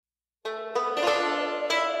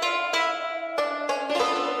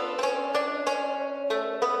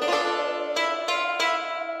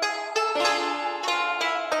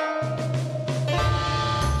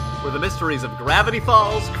mysteries of Gravity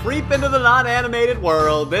Falls creep into the non-animated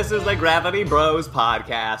world. This is the Gravity Bros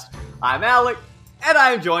podcast. I'm Alec, and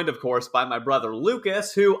I am joined, of course, by my brother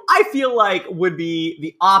Lucas, who I feel like would be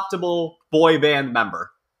the optimal boy band member.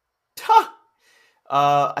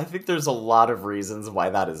 I think there's a lot of reasons why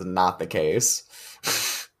that is not the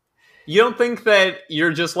case. You don't think that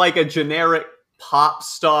you're just like a generic pop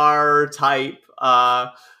star type,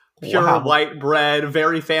 pure white bread,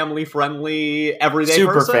 very family friendly, everyday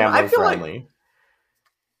person?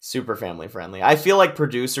 Super family friendly. I feel like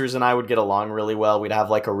producers and I would get along really well. We'd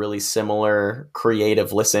have like a really similar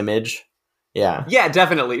creative-less image. Yeah. Yeah,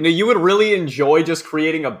 definitely. No, you would really enjoy just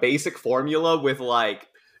creating a basic formula with like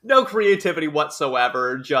no creativity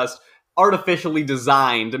whatsoever, just artificially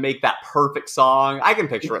designed to make that perfect song. I can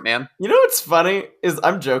picture it, man. You know what's funny is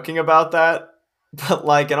I'm joking about that, but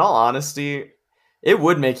like in all honesty, it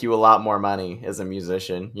would make you a lot more money as a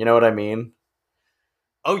musician. You know what I mean?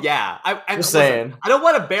 Oh yeah. Just saying. I don't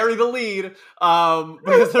want to bury the lead,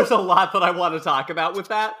 because there's a lot that I want to talk about with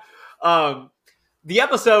that. The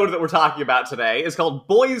episode that we're talking about today is called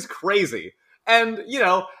Boyz Crazy. And, you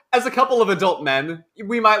know, as a couple of adult men,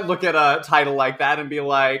 we might look at a title like that and be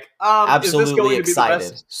like, absolutely is this going excited. To be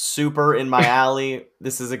the best? Super in my alley.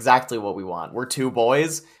 This is exactly what we want. We're two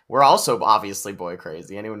boys. We're also obviously boy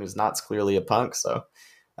crazy. Anyone who's not is clearly a punk, so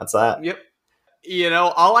that's that. Yep. You know,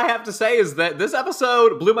 all I have to say is that this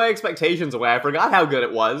episode blew my expectations away. I forgot how good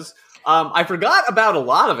it was. I forgot about a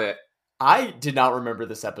lot of it. I did not remember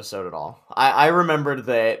this episode at all. I remembered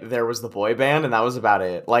that there was the boy band, and that was about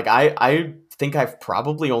it. Like, I think I've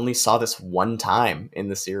probably only saw this one time in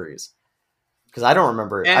the series. Because I don't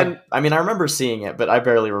remember. I mean, I remember seeing it, but I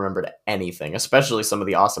barely remembered anything, especially some of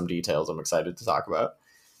the awesome details I'm excited to talk about.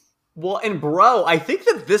 Well, and bro, I think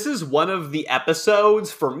that this is one of the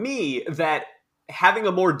episodes, for me, that having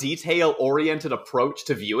a more detail-oriented approach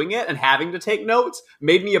to viewing it and having to take notes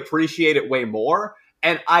made me appreciate it way more.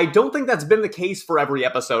 And I don't think that's been the case for every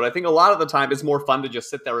episode. I think a lot of the time it's more fun to just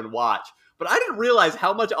sit there and watch. But I didn't realize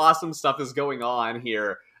how much awesome stuff is going on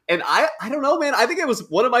here. And I don't know, man. I think it was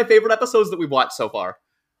one of my favorite episodes that we've watched so far.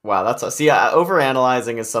 Wow,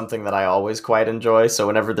 overanalyzing is something that I always quite enjoy. So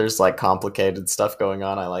whenever there's like complicated stuff going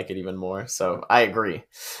on, I like it even more. So I agree.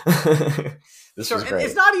 This was great.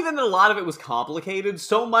 It's not even that a lot of it was complicated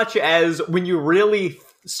so much as when you really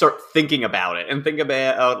start thinking about it and think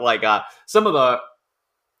about like some of the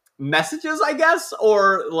messages, I guess,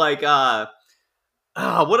 or like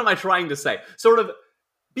what am I trying to say? Sort of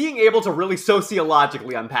being able to really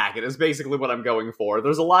sociologically unpack it is basically what I'm going for.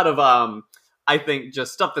 There's a lot of I think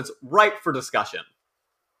just stuff that's ripe for discussion.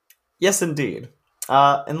 Yes, indeed.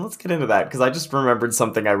 And let's get into that, because I just remembered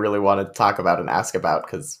something I really wanted to talk about and ask about,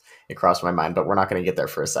 because it crossed my mind, but we're not going to get there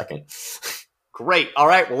for a second. Great. All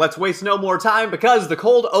right, well, let's waste no more time, because the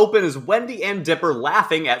cold open is Wendy and Dipper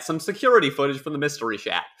laughing at some security footage from the Mystery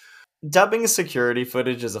Shack. Dubbing security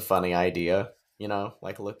footage is a funny idea, you know?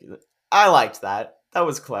 Like, look, I liked that. That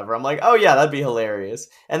was clever. I'm like, oh yeah, that'd be hilarious.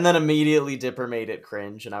 And then immediately Dipper made it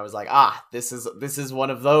cringe, and I was like, this is one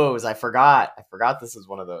of those. I forgot this is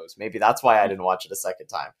one of those. Maybe that's why I didn't watch it a second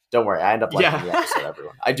time. Don't worry, I end up liking the episode,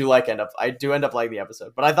 everyone. I do end up liking the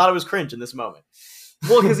episode, but I thought it was cringe in this moment.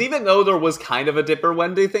 Well, because even though there was kind of a Dipper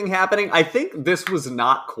Wendy thing happening, I think this was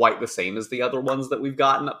not quite the same as the other ones that we've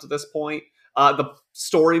gotten up to this point. The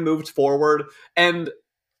story moved forward, and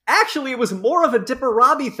actually, it was more of a Dipper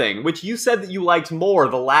Robbie thing, which you said that you liked more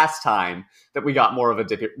the last time that we got more of a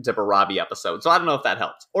Dipper Robbie episode. So I don't know if that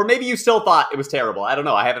helped. Or maybe you still thought it was terrible. I don't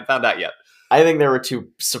know. I haven't found out yet. I think there were two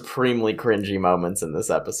supremely cringy moments in this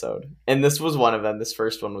episode. And this was one of them. This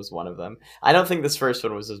first one was one of them. I don't think this first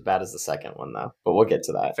one was as bad as the second one, though. But we'll get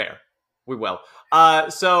to that. Fair. We will.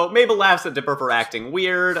 So Mabel laughs at Dipper for acting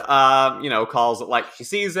weird, calls it like she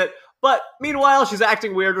sees it. But meanwhile, she's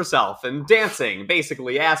acting weird herself and dancing,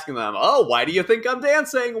 basically asking them, oh, why do you think I'm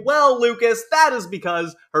dancing? Well, Lucas, that is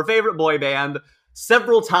because her favorite boy band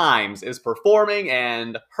several times is performing,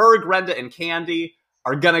 and her, Grenda, and Candy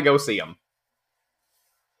are gonna go see them.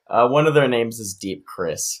 One of their names is Deep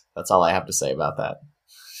Chris. That's all I have to say about that.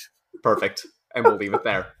 Perfect. And we'll leave it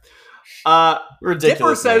there. Ridiculous.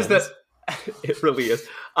 Dipper says that... It really is.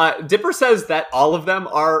 Dipper says that all of them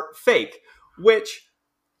are fake, which...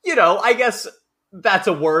 You know, I guess that's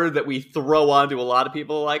a word that we throw onto a lot of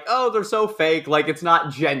people, like, oh, they're so fake, like it's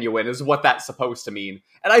not genuine, is what that's supposed to mean.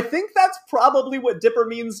 And I think that's probably what Dipper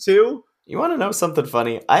means, too. You want to know something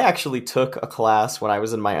funny? I actually took a class when I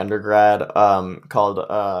was in my undergrad called,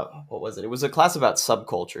 what was it? It was a class about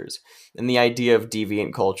subcultures and the idea of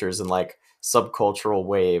deviant cultures and, like, subcultural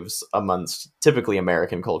waves amongst typically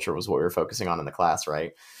American culture was what we were focusing on in the class,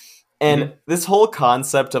 right? And Mhm. this whole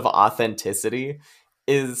concept of authenticity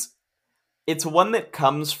is it's one that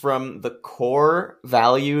comes from the core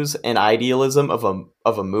values and idealism of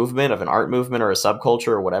a movement, of an art movement or a subculture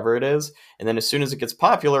or whatever it is. And then as soon as it gets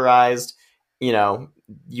popularized, you know,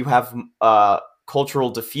 you have cultural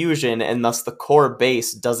diffusion, and thus the core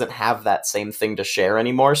base doesn't have that same thing to share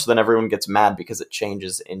anymore. So then everyone gets mad because it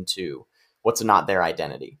changes into what's not their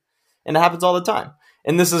identity. And it happens all the time.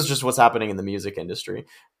 And this is just what's happening in the music industry.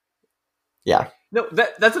 Yeah. No,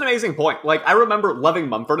 that's an amazing point. Like, I remember loving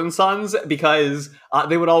Mumford and Sons because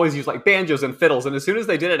they would always use like banjos and fiddles, and as soon as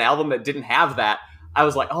they did an album that didn't have that, I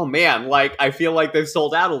was like, oh man, like I feel like they've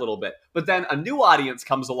sold out a little bit. But then a new audience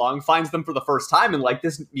comes along, finds them for the first time, and like,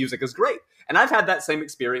 this music is great. And I've had that same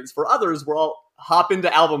experience for others where I'll hop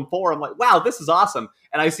into album 4, I'm like, wow, this is awesome,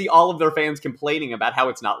 and I see all of their fans complaining about how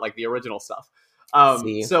it's not like the original stuff.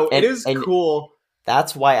 See, So it is and cool.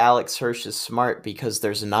 that's why Alex Hirsch is smart, because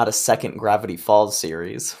there's not a second Gravity Falls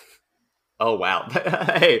series. Oh wow.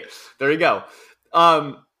 Hey, there you go.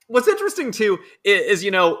 What's interesting too is,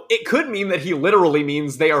 you know, it could mean that he literally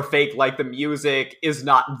means they are fake, like the music is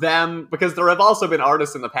not them, because there have also been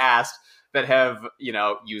artists in the past that have, you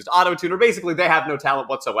know, used autotune, or basically they have no talent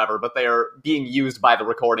whatsoever, but they are being used by the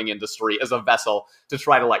recording industry as a vessel to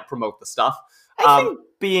try to like promote the stuff. I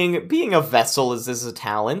think being a vessel is a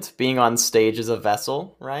talent. Being on stage is a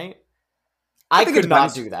vessel, right? I I think it could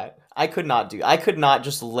not depends. do that. I could not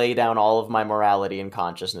just lay down all of my morality and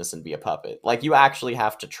consciousness and be a puppet. Like, you actually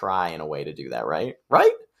have to try in a way to do that, right?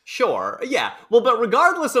 Right? Sure, yeah. Well, but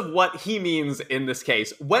regardless of what he means in this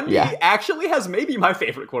case, Wendy Yeah. actually has maybe my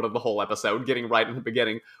favorite quote of the whole episode, getting right in the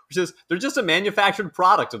beginning, which is, they're just a manufactured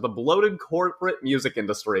product of the bloated corporate music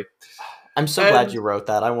industry. I'm so glad you wrote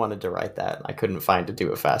that. I wanted to write that. I couldn't find to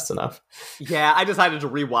do it fast enough. Yeah, I decided to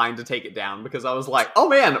rewind to take it down because I was like, oh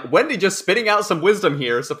man, Wendy just spitting out some wisdom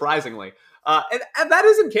here, surprisingly. And that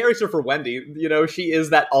is in character for Wendy. You know, she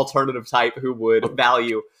is that alternative type who would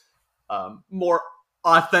value more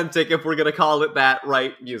authentic, if we're going to call it that,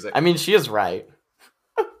 right, music. I mean, she is right.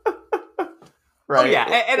 Right? Oh, yeah.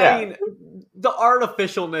 And yeah. I mean, the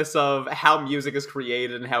artificialness of how music is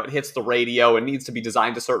created and how it hits the radio and needs to be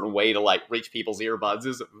designed a certain way to, like, reach people's earbuds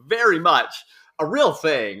is very much a real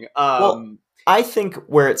thing. Well, I think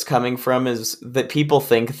where it's coming from is that people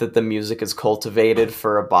think that the music is cultivated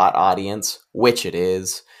for a bot audience, which it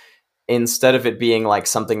is, instead of it being like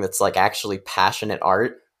something that's like actually passionate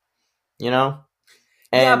art, you know?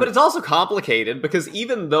 And yeah, but it's also complicated because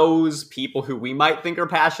even those people who we might think are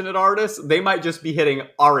passionate artists, they might just be hitting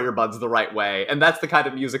our earbuds the right way. And that's the kind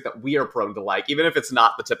of music that we are prone to like, even if it's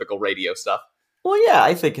not the typical radio stuff. well, yeah,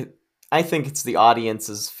 I think it's the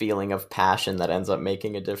audience's feeling of passion that ends up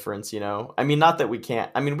making a difference, you know? I mean, not that we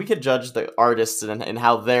can't. I mean, we could judge the artists and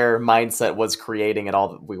how their mindset was creating it all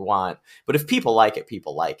that we want. But if people like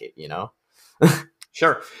it, you know?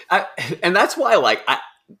 Sure. And that's why, like,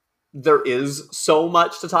 there is so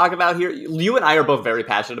much to talk about here. You and I are both very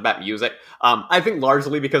passionate about music. I think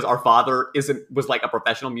largely because our father was like a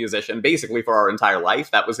professional musician basically for our entire life.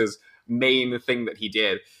 That was his main thing that he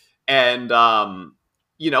did. And,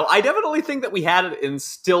 you know, I definitely think that we had it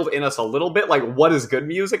instilled in us a little bit, like what is good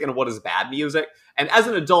music and what is bad music. And as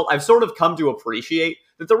an adult, I've sort of come to appreciate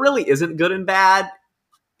that there really isn't good and bad.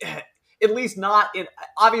 At least not in,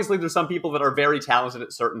 obviously there's some people that are very talented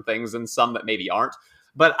at certain things and some that maybe aren't.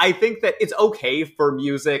 But I think that it's okay for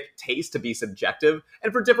music taste to be subjective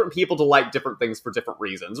and for different people to like different things for different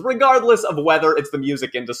reasons, regardless of whether it's the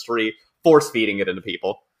music industry force-feeding it into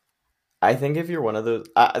people. I think if you're one of those,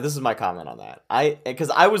 this is my comment on that. Because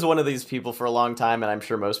I was one of these people for a long time, and I'm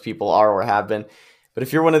sure most people are or have been. But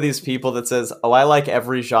if you're one of these people that says, "Oh, I like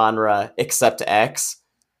every genre except X,"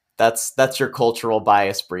 that's your cultural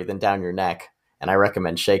bias breathing down your neck. And I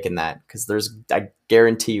recommend shaking that, because I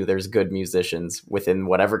guarantee you there's good musicians within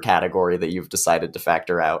whatever category that you've decided to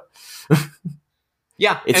factor out.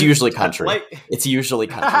 Yeah, it's usually country. It's usually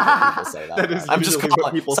country that people say that. That is usually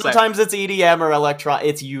what people say. Sometimes it's EDM or electron.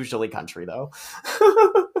 It's usually country, though.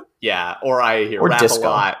 Yeah, or I hear or rap disco. a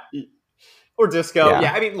lot. Or disco. Yeah.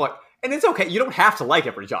 Yeah, I mean, look, and it's okay. You don't have to like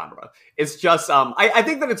every genre. It's just, I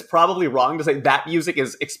think that it's probably wrong to say that music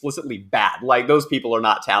is explicitly bad. Like, those people are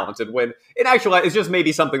not talented, when in actuality, it's just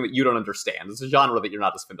maybe something that you don't understand. It's a genre that you're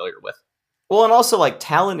not as familiar with. Well, and also, like,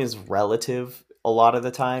 talent is relative a lot of the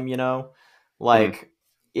time, you know? Like,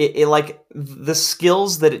 it like, the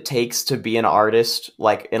skills that it takes to be an artist,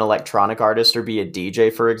 like an electronic artist or be a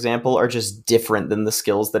DJ, for example, are just different than the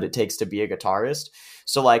skills that it takes to be a guitarist.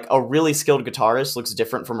 So, like, a really skilled guitarist looks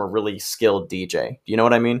different from a really skilled DJ. Do you know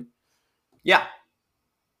what I mean? Yeah.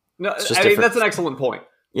 No, I mean, that's an excellent point.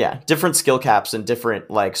 Yeah, different skill caps and different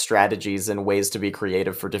like strategies and ways to be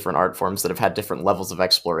creative for different art forms that have had different levels of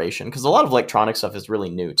exploration. Because a lot of electronic stuff is really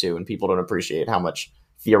new too, and people don't appreciate how much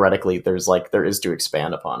theoretically there is to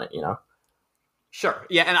expand upon it. You know. Sure.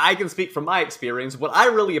 Yeah, and I can speak from my experience. What I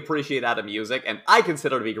really appreciate out of music, and I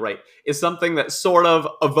consider to be great, is something that sort of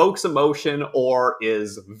evokes emotion or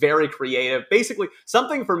is very creative. Basically,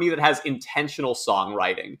 something for me that has intentional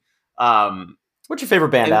songwriting. Um, What's your favorite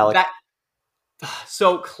band, and Alec? that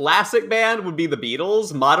so classic band would be the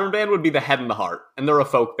Beatles. Modern band would be the Head and the Heart, and they're a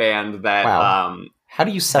folk band that Wow. How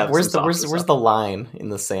do you have some where's softer the stuff. line in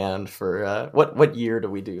the sand for what year do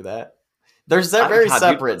we do that? They're I, very God, dude,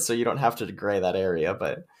 separate, so you don't have to gray that area.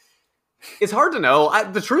 But it's hard to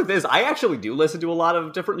know. The truth is, I actually do listen to a lot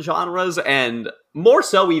of different genres, and more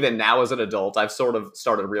so even now as an adult, I've sort of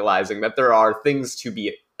started realizing that there are things to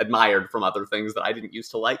be admired from other things that I didn't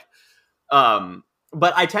used to like. Um,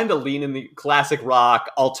 but I tend to lean in the classic rock,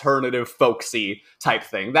 alternative, folksy type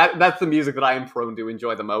thing. That's the music that I am prone to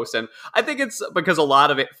enjoy the most, and I think it's because a lot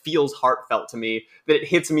of it feels heartfelt to me. That it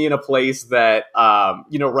hits me in a place that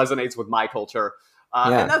resonates with my culture,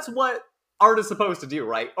 and yeah, that's what art is supposed to do,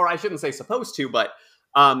 right? Or I shouldn't say supposed to, but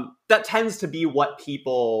that tends to be what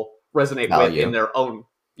people resonate with in value. their own.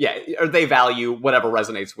 Yeah, or they value whatever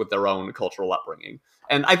resonates with their own cultural upbringing,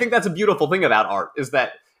 and I think that's a beautiful thing about art is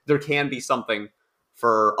that there can be something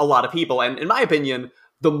for a lot of people. And in my opinion,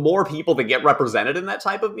 the more people that get represented in that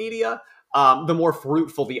type of media, the more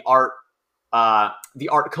fruitful the art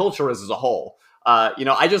culture is as a whole.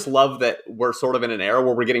 I just love that we're sort of in an era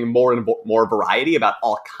where we're getting more and more variety about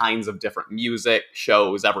all kinds of different music,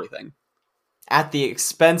 shows, everything. At the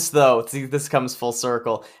expense, though, see, this comes full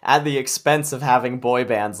circle. At the expense of having boy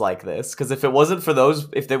bands like this, because if it wasn't for those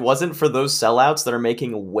sellouts that are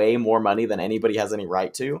making way more money than anybody has any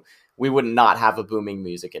right to, we would not have a booming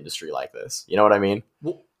music industry like this. You know what I mean?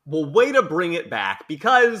 Well, way to bring it back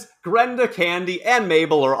because Grenda, Candy, and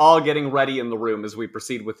Mabel are all getting ready in the room as we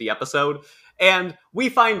proceed with the episode. And we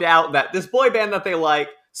find out that this boy band that they like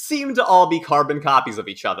seem to all be carbon copies of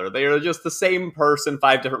each other. They are just the same person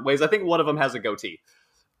 5 different ways. I think one of them has a goatee.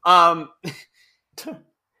 Um,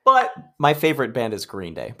 but My favorite band is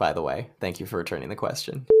Green Day, by the way. Thank you for returning the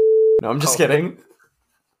question. No, I'm just oh, kidding.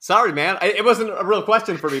 sorry, man. It wasn't a real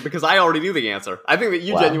question for me because I already knew the answer. I think that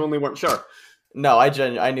you Wow. genuinely weren't sure. No,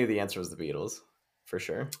 I knew the answer was the Beatles, for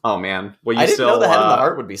sure. Oh man, well I didn't know the Head and the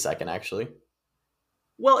Heart would be second, actually.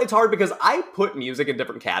 Well, it's hard because I put music in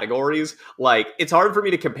different categories. Like, it's hard for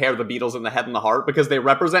me to compare the Beatles and the Head and the Heart because they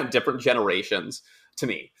represent different generations to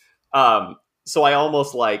me. So I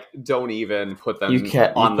almost like don't even put them You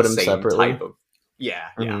on put the them same separately. type of. Yeah,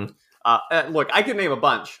 yeah. Mhm. Look, I can name a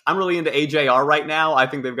bunch. I'm really into AJR right now. I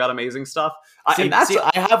think they've got amazing stuff. And that's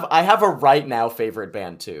I have a right now favorite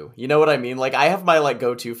band too. You know what I mean? Like I have my like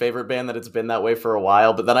go-to favorite band that it's been that way for a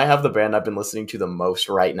while, but then I have the band I've been listening to the most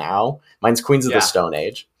right now. Mine's Queens of the Stone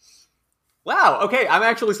Age. Wow. Okay, I'm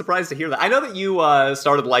actually surprised to hear that. I know that you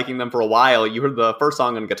started liking them for a while. You heard the first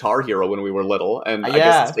song on Guitar Hero when we were little, and I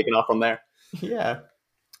guess it's taken off from there. Yeah.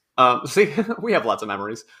 See, we have lots of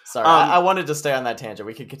memories. Sorry, I wanted to stay on that tangent.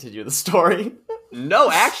 We could continue the story.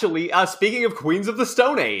 No, actually, speaking of Queens of the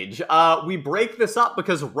Stone Age, we break this up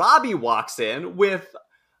because Robbie walks in with,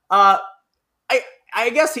 I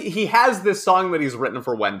guess he has this song that he's written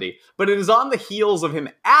for Wendy, but it is on the heels of him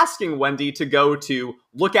asking Wendy to go to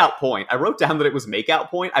Lookout Point. I wrote down that it was Makeout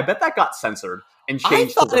Point. I bet that got censored and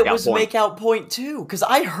changed to Lookout Point. I thought it was Makeout Point too, because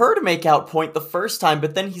I heard Makeout Point the first time,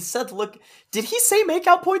 but then he said, look, did he say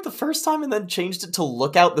Makeout Point the first time and then changed it to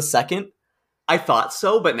Lookout the second? I thought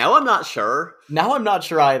so, but now I'm not sure. Now I'm not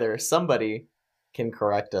sure either. Somebody can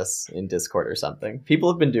correct us in Discord or something. People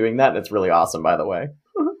have been doing that, and it's really awesome, by the way.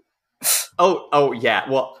 Oh, yeah.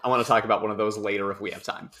 Well, I want to talk about one of those later if we have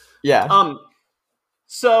time. Yeah.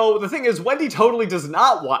 So the thing is, Wendy totally does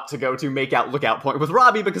not want to go to Lookout Point with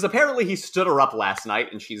Robbie because apparently he stood her up last night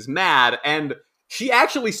and she's mad, and she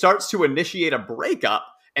actually starts to initiate a breakup,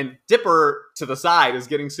 and Dipper to the side is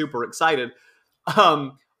getting super excited.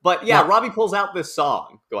 But yeah, Robbie pulls out this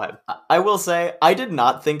song. Go ahead. I will say, I did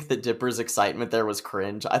not think that Dipper's excitement there was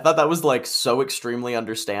cringe. I thought that was, like, so extremely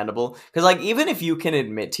understandable. Because, like, even if you can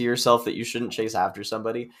admit to yourself that you shouldn't chase after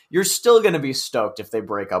somebody, you're still going to be stoked if they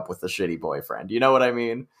break up with a shitty boyfriend. You know what I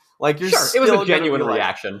mean? Like, you're sure, it was a genuine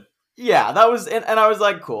reaction. Like, yeah, that was... And I was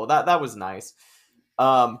like, cool, that was nice.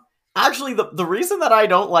 Actually, the reason that I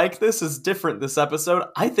don't like this is different this episode.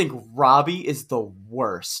 I think Robbie is the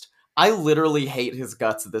worst. I literally hate his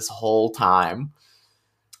guts this whole time.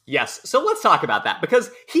 Yes, so let's talk about that, because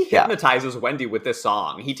he hypnotizes Wendy with this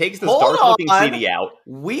song. He takes this dark-looking CD out.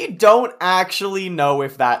 We don't actually know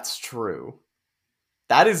if that's true.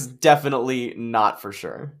 That is definitely not for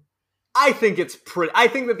sure. I think it's pretty. I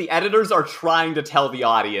think that the editors are trying to tell the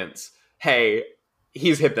audience, hey,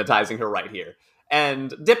 he's hypnotizing her right here.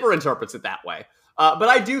 And Dipper interprets it that way. But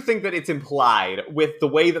I do think that it's implied with the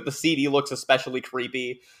way that the CD looks especially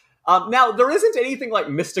creepy. Now, there isn't anything like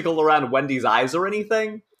mystical around Wendy's eyes or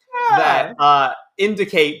anything Yeah. that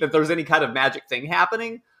indicate that there's any kind of magic thing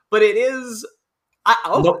happening. But it is.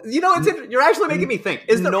 No, You're actually making me think.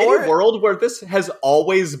 Is there nor- any world where this has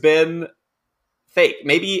always been fake?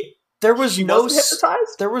 Maybe there was she no wasn't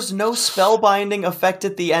hypnotized? there was no spellbinding effect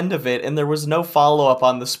at the end of it, and there was no follow-up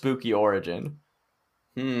on the spooky origin.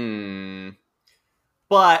 But,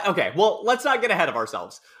 okay, well, let's not get ahead of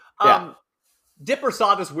ourselves. Yeah. Dipper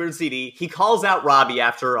saw this weird CD. He calls out Robbie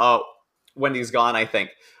after Wendy's gone, I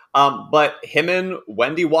think. But him and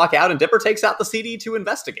Wendy walk out, and Dipper takes out the CD to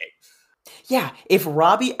investigate. Yeah, if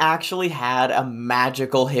Robbie actually had a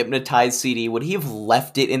magical hypnotized CD, would he have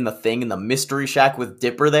left it in the thing in the mystery shack with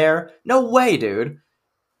Dipper there? No way, dude.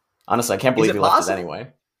 Honestly, I can't believe he left it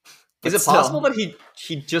anyway. Is it possible that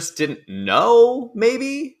he just didn't know,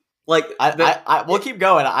 maybe? Like, we'll keep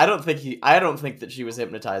going. I don't think that she was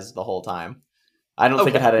hypnotized the whole time. I don't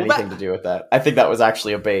think it had anything to do with that. I think that was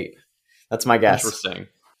actually a bait. That's my guess. Interesting.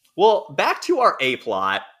 Well, back to our A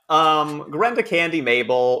plot. Grenda, Candy,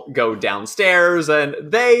 Mabel go downstairs, and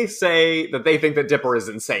they say that they think that Dipper is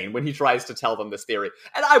insane when he tries to tell them this theory.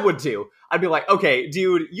 And I would too. I'd be like, okay,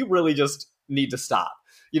 dude, you really just need to stop.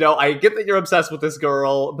 I get that you're obsessed with this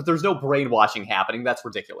girl, but there's no brainwashing happening. That's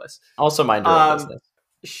ridiculous. Also mind your own business.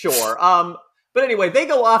 Sure. But anyway, they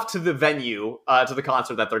go off to the venue, to the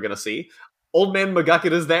concert that they're going to see. Old Man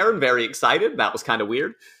McGucket is there and very excited. That was kind of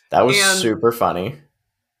weird. That was super funny.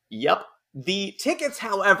 Yep. The tickets,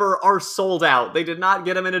 however, are sold out. They did not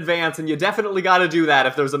get them in advance, and you definitely got to do that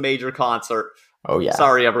if there's a major concert. Oh, yeah.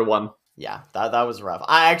 Sorry, everyone. Yeah, that was rough.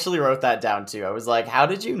 I actually wrote that down, too. I was like, how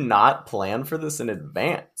did you not plan for this in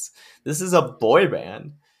advance? This is a boy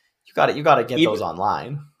band. You got to get those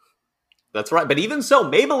online. That's right. But even so,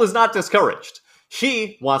 Mabel is not discouraged.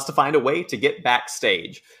 She wants to find a way to get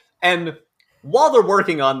backstage. And while they're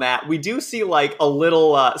working on that, we do see like a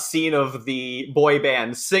little scene of the boy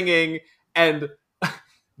band singing. And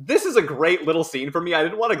this is a great little scene for me. I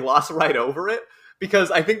didn't want to gloss right over it because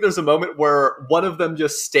I think there's a moment where one of them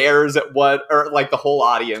just stares at the whole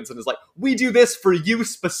audience and is like, we do this for you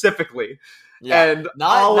specifically. Yeah. And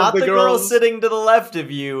not the girl sitting to the left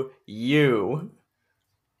of you.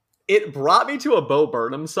 It brought me to a Bo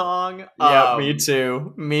Burnham song. Yeah, me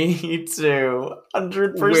too.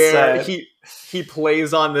 100%. Where he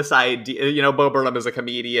plays on this idea. Bo Burnham is a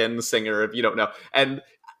comedian, singer, if you don't know. And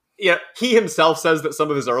he himself says that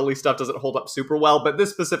some of his early stuff doesn't hold up super well, but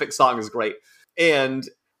this specific song is great. And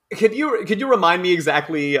could you remind me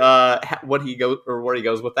exactly what he goes or where he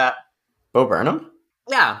goes with that? Bo Burnham?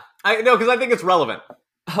 Yeah, I know because I think it's relevant.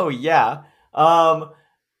 Oh yeah.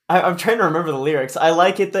 I'm trying to remember the lyrics. I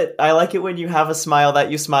like it when you have a smile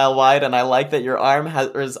that you smile wide, and I like that your I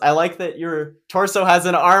like that your torso has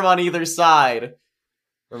an arm on either side.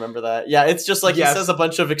 Remember that? Yeah, it's just like He says a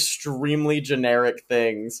bunch of extremely generic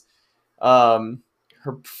things.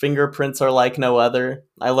 Her fingerprints are like no other.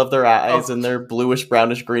 I love their eyes and their bluish,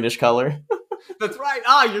 brownish, greenish color. That's right.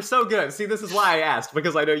 You're so good. See, this is why I asked,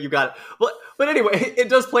 because I know you got it. But anyway, it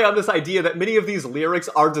does play on this idea that many of these lyrics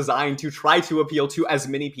are designed to try to appeal to as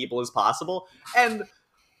many people as possible. And,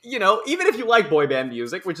 even if you like boy band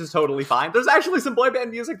music, which is totally fine, there's actually some boy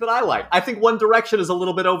band music that I like. I think One Direction is a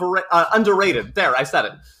little bit underrated. There, I said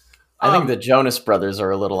it. I think the Jonas Brothers are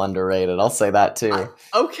a little underrated. I'll say that too.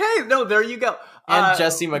 Okay, no, there you go. And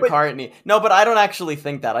Jesse McCartney. But I don't actually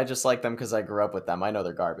think that. I just like them because I grew up with them. I know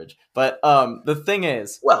they're garbage. But the thing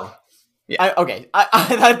is... Well, yeah.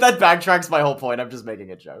 That backtracks my whole point. I'm just making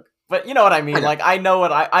a joke. But you know what I mean? I know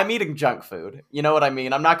I'm eating junk food. You know what I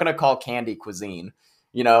mean? I'm not going to call candy cuisine.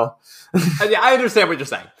 Yeah, I understand what you're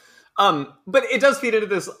saying. But it does feed into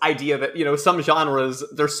this idea that, some genres,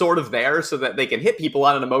 they're sort of there so that they can hit people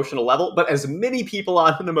on an emotional level, but as many people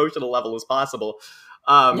on an emotional level as possible.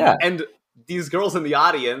 And these girls in the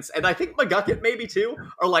audience, and I think McGucket maybe too,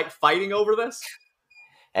 are fighting over this.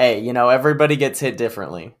 Hey, everybody gets hit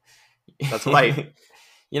differently. That's right.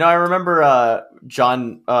 I remember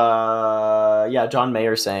John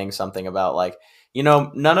Mayer saying something about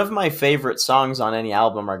none of my favorite songs on any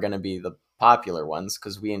album are going to be the popular ones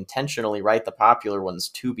because we intentionally write the popular ones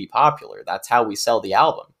to be popular. That's how we sell the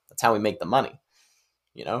album. That's how we make the money.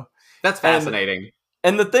 That's fascinating.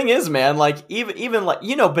 And the thing is, man,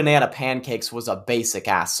 even Banana Pancakes was a basic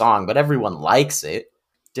ass song, but everyone likes it.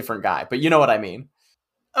 Different guy, but you know what I mean.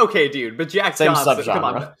 Okay, dude, but Jack Same Johnson, subgenre. come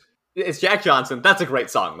on. It's Jack Johnson. That's a great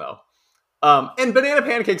song, though. And Banana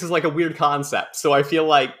Pancakes is like a weird concept, so I feel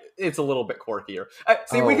like it's a little bit quirkier.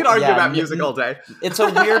 We could argue about music all day. It's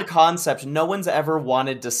a weird concept. No one's ever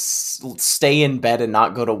wanted to stay in bed and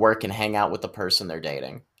not go to work and hang out with the person they're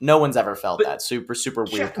dating. No one's ever felt that. Super, super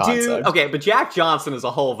weird concept. Dude, okay, but Jack Johnson is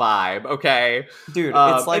a whole vibe, okay? Dude,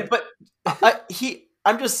 it's like...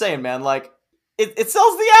 I'm just saying, man, like, it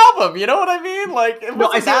sells the album, you know what I mean? Like,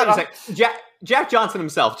 no, I see what you're saying. Jack Johnson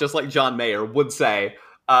himself, just like John Mayer, would say...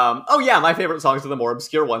 oh yeah, my favorite songs are the more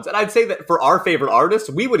obscure ones, and I'd say that for our favorite artists,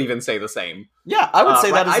 we would even say the same. Yeah, I would say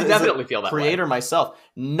that. I definitely feel that creator way. Myself.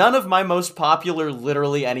 None of my most popular,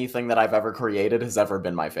 literally anything that I've ever created has ever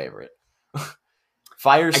been my favorite.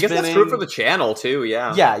 Fire spinning. I guess that's true for the channel too.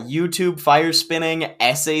 Yeah. Yeah, YouTube, fire spinning,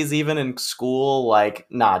 essays, even in school. Like,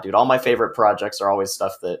 nah, dude. All my favorite projects are always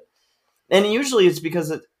stuff that, and usually it's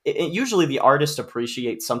because usually the artist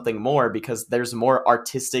appreciates something more because there's more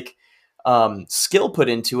artistic skill put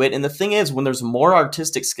into it. And the thing is, when there's more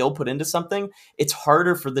artistic skill put into something, it's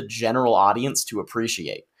harder for the general audience to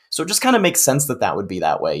appreciate. So it just kind of makes sense that would be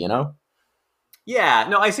that way, you know? Yeah,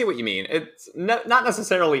 no, I see what you mean. It's not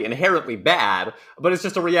necessarily inherently bad, but it's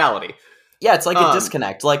just a reality. Yeah, it's like a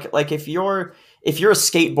disconnect. Like if you're a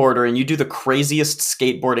skateboarder and you do the craziest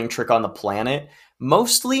skateboarding trick on the planet,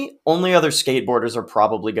 mostly only other skateboarders are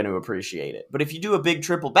probably going to appreciate it. But if you do a big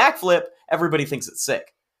triple backflip, everybody thinks it's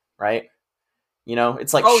sick. Right? You know,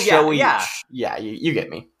 it's like showy. Yeah, you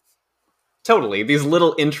get me. Totally. These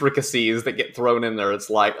little intricacies that get thrown in there.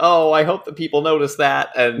 It's like, oh, I hope that people notice that.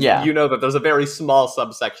 And you know that there's a very small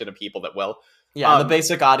subsection of people that will. Yeah, the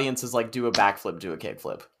basic audience is like, do a backflip, do a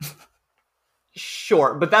kickflip.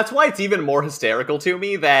 Sure, but that's why it's even more hysterical to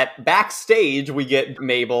me that backstage we get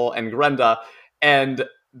Mabel and Grenda, and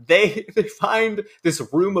they find this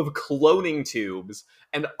room of cloning tubes,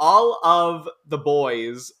 and all of the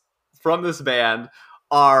boys from this band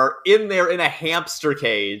are in there in a hamster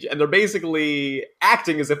cage, and they're basically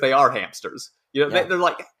acting as if they are hamsters. You know, they're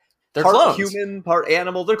like they're part clones. Human, part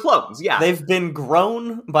animal. They're clones. Yeah, they've been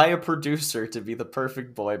grown by a producer to be the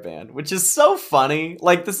perfect boy band, which is so funny.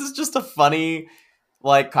 Like, this is just a funny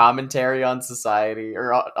like commentary on society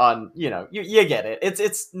or on you know you get it.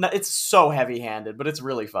 It's so heavy-handed, but it's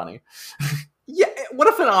really funny. Yeah, what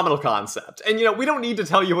a phenomenal concept. And, you know, we don't need to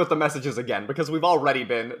tell you what the message is again, because we've already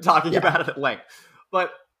been talking about it at length.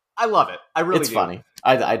 But I love it. I really do. It's funny.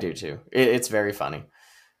 I do, too. It's very funny.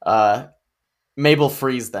 Mabel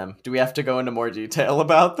frees them. Do we have to go into more detail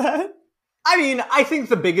about that? I mean, I think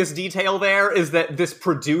the biggest detail there is that this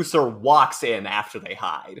producer walks in after they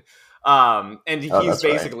hide. And he's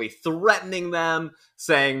basically threatening them,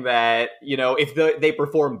 saying that, you know, if they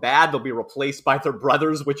perform bad, they'll be replaced by their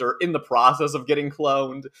brothers, which are in the process of getting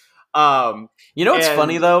cloned. You know what's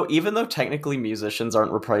funny, though? Even though technically musicians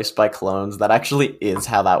aren't replaced by clones, that actually is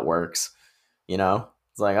how that works. You know?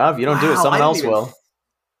 It's like, oh, if you don't do it, someone else will.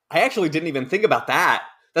 I actually didn't even think about that.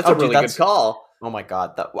 That's a really good call. Oh my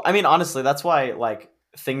god. I mean, honestly, that's why, like,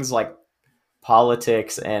 things like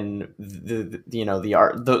politics and the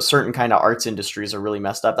art, those certain kind of arts industries are really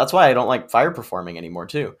messed up. That's why I don't like fire performing anymore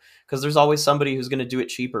too, because there's always somebody who's going to do it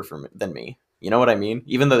cheaper than me. You know what I mean?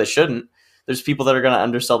 Even though they shouldn't, there's people that are going to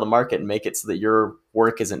undersell the market and make it so that your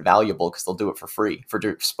work isn't valuable because they'll do it for free for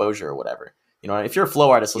exposure or whatever. You know, if you're a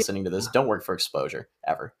flow artist listening to this, don't work for exposure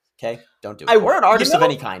ever. Okay, don't do it. Or an artist of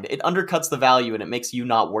any kind. It undercuts the value and it makes you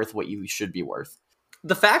not worth what you should be worth.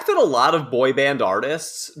 The fact that a lot of boy band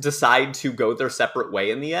artists decide to go their separate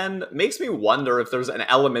way in the end makes me wonder if there's an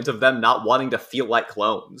element of them not wanting to feel like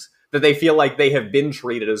clones. That they feel like they have been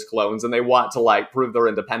treated as clones and they want to, like, prove their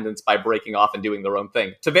independence by breaking off and doing their own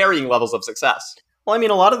thing, to varying levels of success. Well, I mean,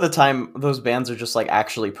 a lot of the time, those bands are just, like,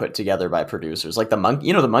 actually put together by producers. Like, the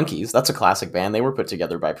Monkees, that's a classic band. They were put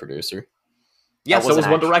together by a producer. Yeah, so was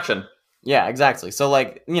One Direction. Yeah, exactly. So,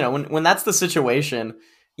 like, you know, when that's the situation,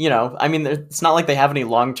 you know, I mean, it's not like they have any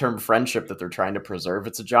long-term friendship that they're trying to preserve.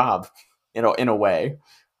 It's a job, you know, in a way,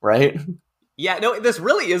 right? Yeah, no, this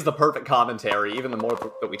really is the perfect commentary, even the more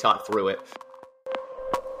that we talk through it.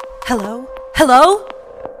 Hello? Hello?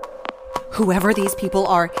 Whoever these people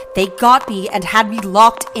are, they got me and had me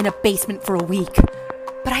locked in a basement for a week.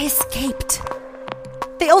 But I escaped.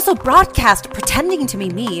 They also broadcast pretending to be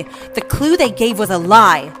me. The clue they gave was a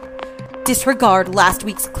lie. Disregard last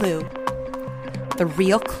week's clue. The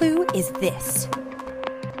real clue is this.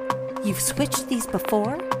 You've switched these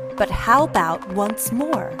before, but how about once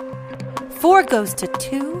more? 4 goes to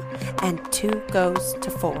 2, and 2 goes to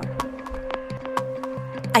 4.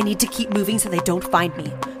 I need to keep moving so they don't find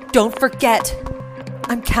me. Don't forget.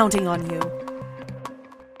 I'm counting on you.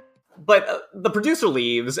 But the producer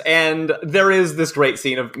leaves, and there is this great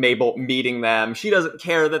scene of Mabel meeting them. She doesn't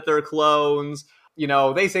care that they're clones. You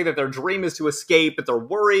know, they say that their dream is to escape, but they're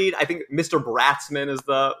worried. I think Mr. Bratzman is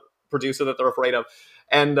the producer that they're afraid of.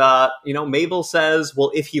 And, Mabel says,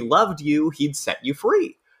 well, if he loved you, he'd set you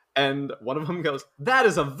free. And one of them goes, that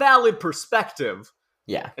is a valid perspective.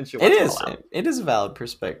 Yeah, and she it is. It is a valid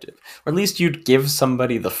perspective. Or at least you'd give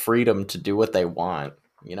somebody the freedom to do what they want.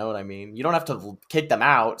 You know what I mean? You don't have to kick them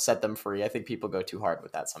out, set them free. I think people go too hard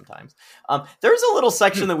with that sometimes. There's a little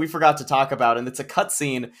section that we forgot to talk about, and it's a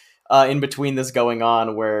cutscene in between this going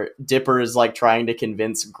on where Dipper is like trying to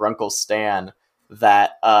convince Grunkle Stan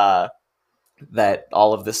that that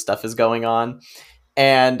all of this stuff is going on.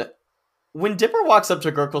 And when Dipper walks up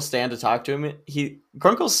to Grunkle Stan to talk to him,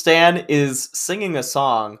 Grunkle Stan is singing a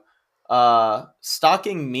song,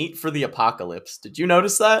 "Stocking Meat for the Apocalypse." Did you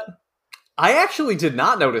notice that? I actually did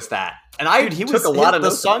not notice that. And I took a lot of the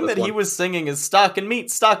notes. song that he was singing is stocking meat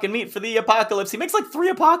for the apocalypse. He makes like 3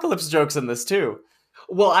 apocalypse jokes in this too.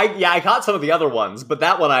 Well, I caught some of the other ones, but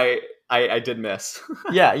that one I did miss.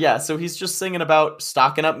 yeah. So he's just singing about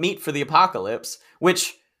stocking up meat for the apocalypse,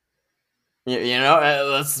 which,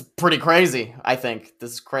 that's pretty crazy. I think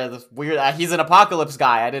this is weird. He's an apocalypse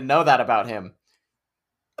guy. I didn't know that about him.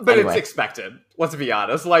 But anyway. It's expected. Let's be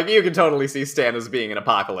honest. Like, you can totally see Stan as being an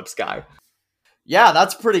apocalypse guy. Yeah,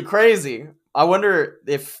 that's pretty crazy. I wonder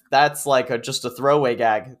if that's like just a throwaway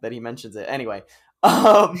gag that he mentions it. Anyway.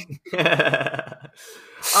 So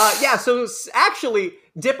actually,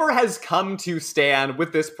 Dipper has come to Stan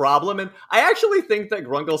with this problem, and I actually think that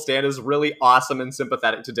Grunkle Stan is really awesome and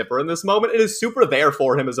sympathetic to Dipper in this moment. It is super there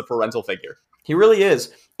for him as a parental figure. He really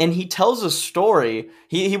is. And he tells a story.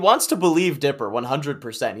 He wants to believe Dipper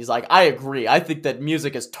 100%. He's like, I agree. I think that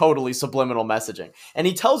music is totally subliminal messaging. And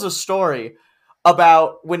he tells a story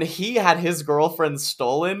about when he had his girlfriend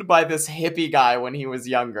stolen by this hippie guy when he was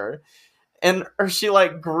younger. And she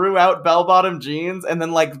like grew out bell-bottom jeans, and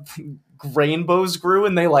then like rainbows grew,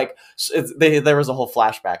 and there was a whole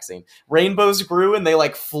flashback scene. Rainbows grew and they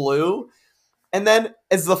like flew. And then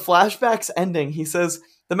as the flashback's ending, he says,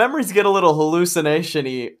 the memories get a little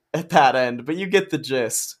hallucination-y at that end, but you get the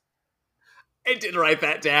gist. I did write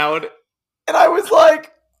that down. And I was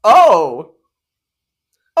like, oh,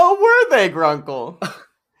 were they, Grunkle?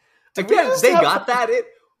 Again, they got that.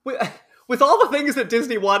 With all the things that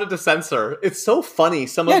Disney wanted to censor, it's so funny.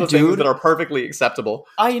 Some of the things that are perfectly acceptable.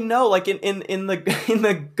 I know, like in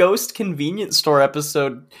the Ghost Convenience Store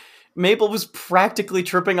episode, Mabel was practically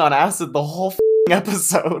tripping on acid the whole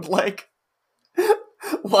episode. Like,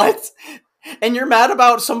 what? And you're mad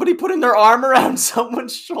about somebody putting their arm around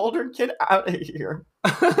someone's shoulder? Get out of here.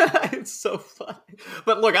 It's so funny.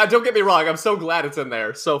 But look, don't get me wrong, I'm so glad it's in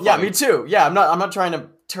there. So funny. Yeah, me too. Yeah, I'm not trying to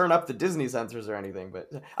turn up the Disney censors or anything, but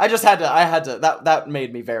I had to that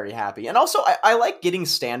made me very happy. And also I like getting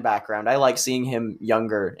Stan background. I like seeing him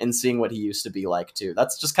younger and seeing what he used to be like too.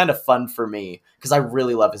 That's just kind of fun for me because I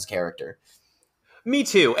really love his character. Me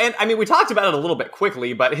too. And I mean, we talked about it a little bit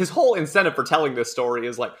quickly, but his whole incentive for telling this story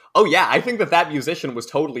is like, oh yeah, I think that musician was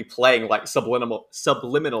totally playing like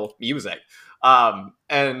subliminal music.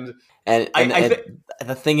 And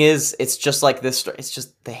the thing is, it's just like this. It's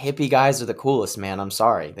just the hippie guys are the coolest, man. I'm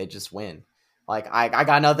sorry, they just win. Like I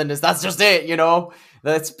got nothing to. That's just it,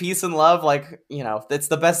 That's peace and love. Like it's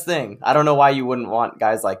the best thing. I don't know why you wouldn't want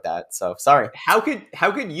guys like that. So sorry. How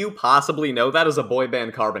could you possibly know that as a boy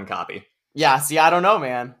band carbon copy? Yeah, see, I don't know,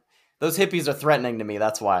 man. Those hippies are threatening to me.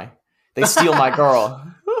 That's why they steal my girl.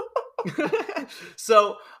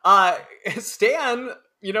 So, Stan,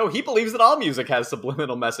 he believes that all music has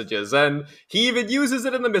subliminal messages, and he even uses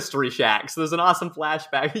it in the Mystery Shack. So there's an awesome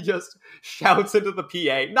flashback. He just shouts into the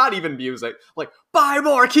PA, not even music, like, buy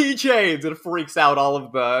more keychains! And it freaks out all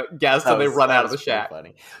of the guests, and they run out of the shack.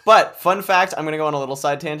 Funny. But, fun fact, I'm going to go on a little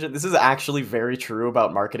side tangent. This is actually very true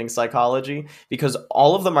about marketing psychology, because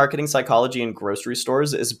all of the marketing psychology in grocery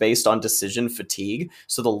stores is based on decision fatigue.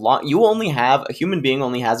 So a human being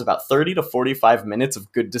only has about 30 to 45 minutes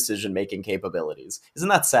of good decision-making capabilities. Isn't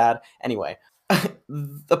that sad? Anyway,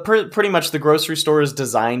 pretty much the grocery store is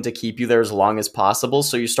designed to keep you there as long as possible,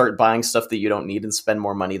 so you start buying stuff that you don't need and spend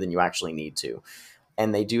more money than you actually need to.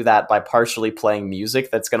 And they do that by partially playing music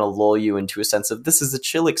that's going to lull you into a sense of, this is a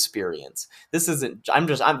chill experience. This isn't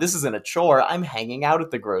a chore. I'm hanging out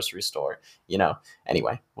at the grocery store.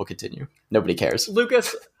 Anyway, we'll continue. Nobody cares.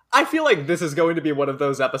 Lucas, I feel like this is going to be one of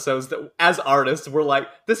those episodes that, as artists, we're like,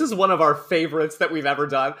 this is one of our favorites that we've ever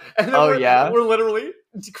done. And then we're literally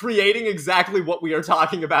creating exactly what we are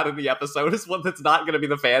talking about in the episode is one that's not going to be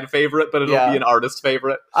the fan favorite, but it'll be an artist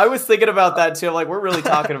favorite. I was thinking about that too. Like, we're really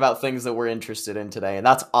talking about things that we're interested in today, and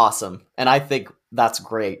that's awesome. And I think that's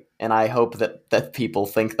great, and I hope that people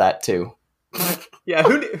think that too. Yeah,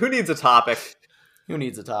 who needs a topic? Who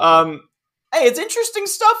needs a topic? Hey, it's interesting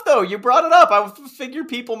stuff, though. You brought it up. I figure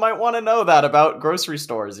people might want to know that about grocery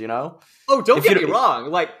stores, you know? Oh, don't get me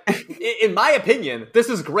wrong. Like, in my opinion, this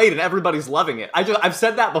is great and everybody's loving it. I've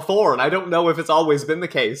said that before, and I don't know if it's always been the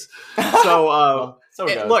case. So,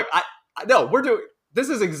 look, this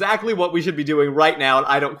is exactly what we should be doing right now, and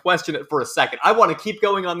I don't question it for a second. I want to keep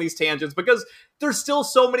going on these tangents because there's still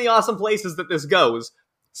so many awesome places that this goes.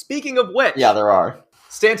 Speaking of which... Yeah, there are.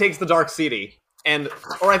 Stan takes the Dark CD.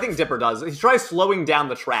 Or I think Dipper does. He tries slowing down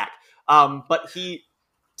the track, but he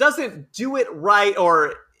doesn't do it right,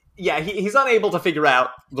 or he's unable to figure out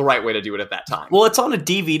the right way to do it at that time. Well, it's on a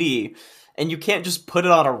DVD, and you can't just put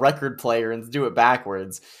it on a record player and do it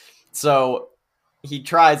backwards. So he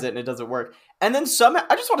tries it, and it doesn't work. And then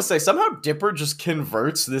I just want to say, somehow Dipper just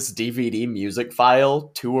converts this DVD music file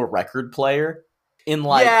to a record player in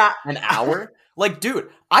an hour. Like, dude,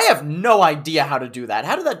 I have no idea how to do that.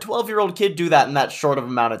 How did that 12-year-old kid do that in that short of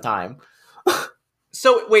amount of time?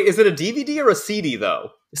 So, wait, is it a DVD or a CD,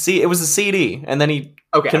 though? See, it was a CD, and then he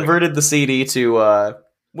converted the CD to,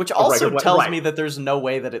 which also tells me that there's no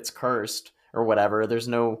way that it's cursed, or whatever. There's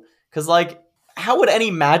no... Because, like, how would any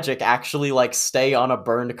magic actually, like, stay on a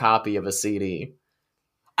burned copy of a CD?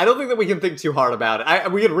 I don't think that we can think too hard about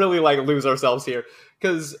it. We could really, like, lose ourselves here,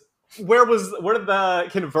 because... Where did the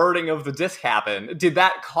converting of the disc happen? Did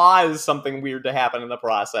that cause something weird to happen in the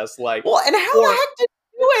process? Like, well, and how the heck did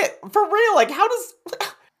he do it? For real? Like, how does...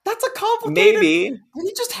 That's a complicated... Maybe. Did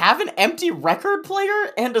he just have an empty record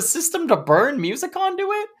player and a system to burn music onto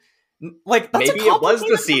it? Like, that's maybe it was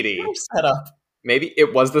the CD. Setup. Maybe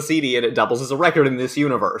it was the CD and it doubles as a record in this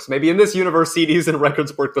universe. Maybe in this universe, CDs and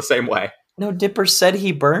records work the same way. No, Dipper said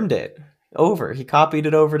he burned it over. He copied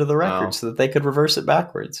it over to the record so that they could reverse it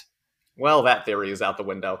backwards. Well, that theory is out the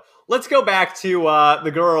window. Let's go back to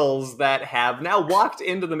the girls that have now walked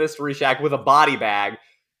into the Mystery Shack with a body bag,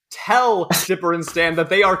 tell Dipper and Stan that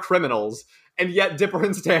they are criminals, and yet Dipper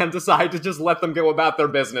and Stan decide to just let them go about their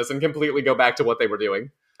business and completely go back to what they were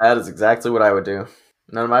doing. That is exactly what I would do.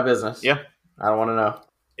 None of my business. Yeah. I don't want to know.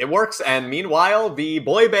 It works, and meanwhile, the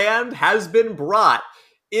boy band has been brought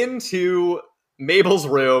into Mabel's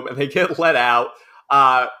room, and they get let out.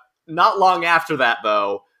 Not long after that,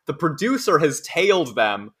 though, the producer has tailed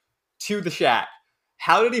them to the shack.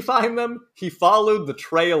 How did he find them? He followed the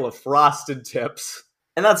trail of frosted tips.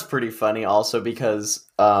 And that's pretty funny also because,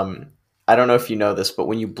 I don't know if you know this, but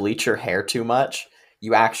when you bleach your hair too much,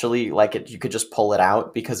 you actually, you could just pull it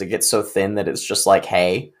out because it gets so thin that it's just like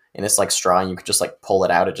hay, and it's like straw, and you could just, pull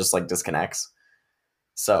it out. It just, disconnects.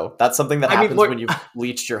 So that's something that happens when you've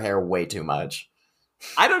bleached your hair way too much.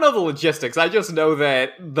 I don't know the logistics. I just know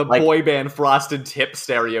that the boy band frosted tip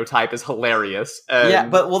stereotype is hilarious. Yeah,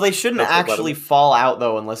 but they shouldn't actually fall out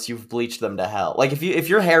though unless you've bleached them to hell. Like if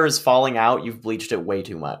your hair is falling out, you've bleached it way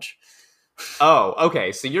too much. Oh,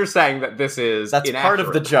 okay. So you're saying that that's inaccurate. Part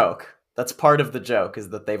of the joke. That's part of the joke is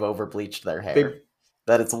that they've over bleached their hair.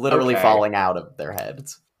 That it's literally falling out of their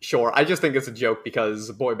heads. Sure, I just think it's a joke because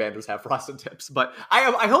boy banders have frosted tips. But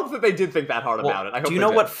I hope that they did think that hard about it. Do you know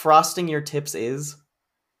what frosting your tips is?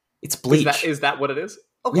 It's bleach. Is that what it is?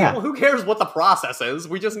 Okay, yeah. Well, who cares what the process is?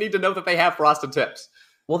 We just need to know that they have frosted tips.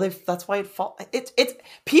 Well, that's why it's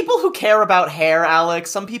people who care about hair,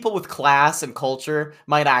 Alex. Some people with class and culture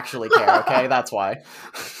might actually care, okay? That's why.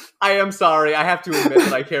 I am sorry. I have to admit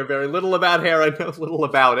that I care very little about hair. I know little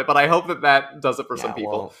about it, but I hope that does it for some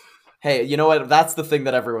people. Well, hey, you know what? That's the thing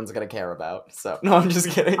that everyone's going to care about. So, no, I'm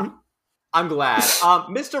just kidding. I'm glad.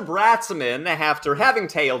 Mr. Bratzman, after having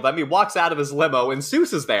tailed them, he walks out of his limo, and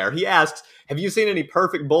Seuss is there. He asks, have you seen any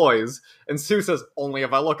perfect boys? And Seuss says, only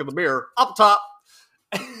if I look in the mirror. Up top.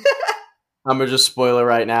 I'm going to just spoil it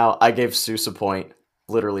right now. I gave Seuss a point,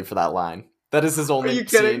 literally, for that line. That is his only Are you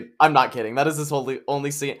kidding? scene. I'm not kidding. That is his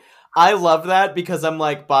only scene. I love that because I'm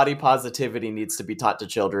like, body positivity needs to be taught to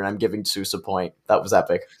children. I'm giving Seuss a point. That was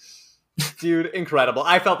epic. Dude, incredible.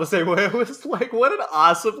 I felt the same way. It was like, what an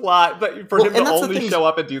awesome line for him to only show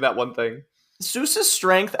up and do that one thing. Seuss's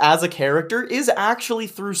strength as a character is actually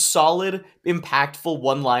through solid, impactful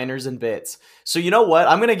one-liners and bits. So you know what?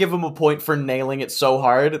 I'm going to give him a point for nailing it so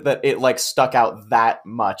hard that it stuck out that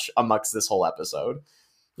much amongst this whole episode.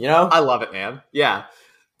 You know? I love it, man. Yeah.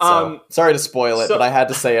 So, sorry to spoil it, but I had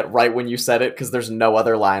to say it right when you said it because there's no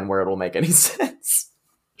other line where it'll make any sense.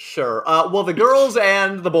 Sure. Well, the girls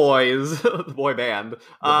and the boys, the boy band,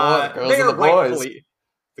 the girls and the boys.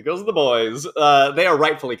 The girls and the boys, they are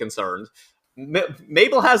rightfully concerned.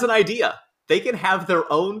 Mabel has an idea. They can have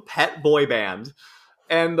their own pet boy band.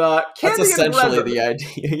 And That's Candy essentially and Grenda, the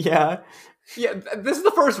idea, yeah. yeah, this is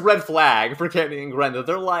the first red flag for Candy and Grenda.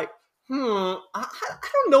 They're like, I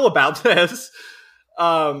don't know about this.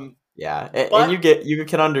 Yeah, But and you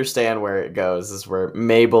can understand where it goes is where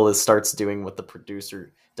Mabel starts doing what the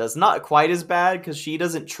producer does, not quite as bad because she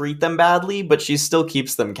doesn't treat them badly, but she still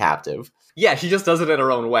keeps them captive. yeah, she just does it in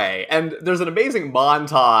her own way. And there's an amazing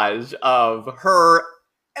montage of her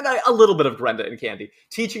and a little bit of Grenda and Candy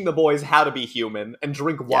teaching the boys how to be human and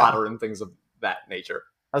drink water and things of that nature.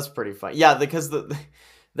 That's pretty fun. Yeah, because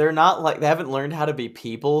they're not like they haven't learned how to be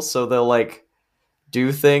people, so they'll like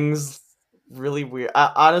do things really weird.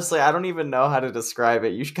 Honestly, I don't even know how to describe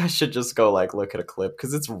it. You guys should just go like look at a clip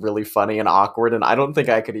because it's really funny and awkward, and I don't think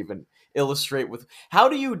I could even illustrate with how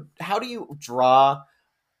do you draw,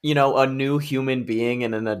 a new human being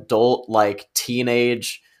in an adult like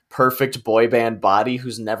teenage perfect boy band body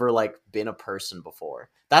who's never like been a person before.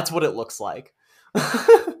 That's what it looks like.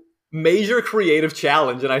 Major creative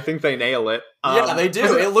challenge, and I think they nail it. Yeah, they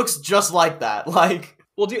do. It looks just like that. Like,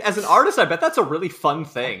 well, dude, as an artist, I bet that's a really fun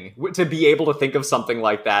thing to be able to think of something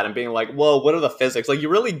like that and being like, whoa, what are the physics? Like, you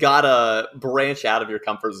really gotta branch out of your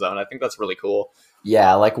comfort zone. I think that's really cool.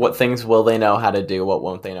 Yeah, like what things will they know how to do? What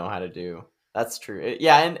won't they know how to do? That's true.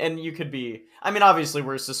 Yeah, and you could be... I mean, obviously,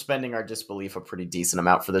 we're suspending our disbelief a pretty decent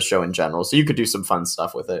amount for the show in general, so you could do some fun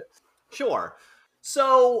stuff with it. Sure.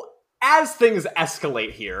 So, as things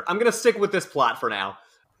escalate here, I'm gonna stick with this plot for now.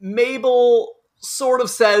 Mabel sort of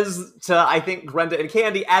says to, I think, Grenda and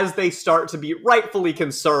Candy, as they start to be rightfully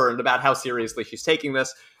concerned about how seriously she's taking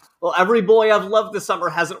this, well, every boy I've loved this summer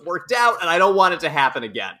hasn't worked out, and I don't want it to happen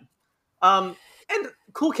again. And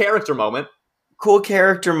cool character moment. Cool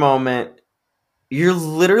character moment. You're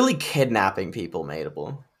literally kidnapping people,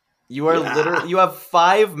 Mabel. You are literally... You have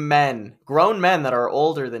 5 men, grown men that are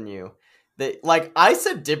older than you. That, like, I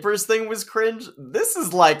said Dipper's thing was cringe. This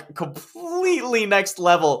is, like, completely next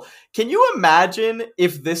level. Can you imagine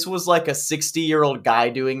if this was, like, a 60-year-old guy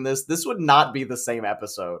doing this? This would not be the same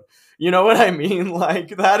episode. You know what I mean?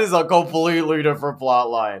 Like, that is a completely different plot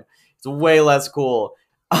line. It's way less cool.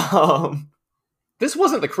 This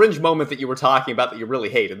wasn't the cringe moment that you were talking about that you really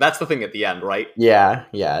hated. That's the thing at the end, right? Yeah,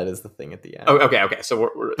 it is the thing at the end. Oh, okay. So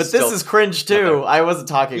we're but still... this is cringe too. I wasn't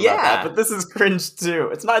talking about Yeah. that, but this is cringe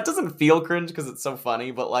too. It's not. It doesn't feel cringe because it's so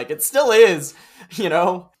funny, but like it still is.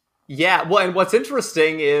 Yeah, well, and what's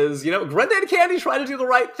interesting is, Grenda and Candy try to do the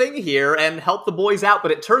right thing here and help the boys out,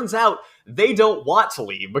 but it turns out they don't want to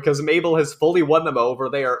leave because Mabel has fully won them over.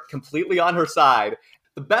 They are completely on her side.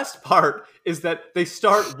 The best part is that they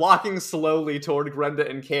start walking slowly toward Grenda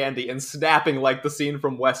and Candy and snapping like the scene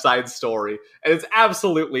from West Side Story. And it's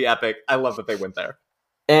absolutely epic. I love that they went there.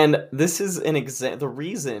 And this is the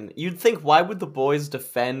reason you'd think, why would the boys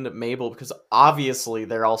defend Mabel? Because obviously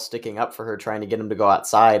they're all sticking up for her, trying to get them to go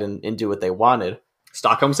outside and do what they wanted.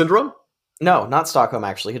 Stockholm Syndrome? No, not Stockholm,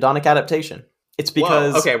 actually. Hedonic adaptation. It's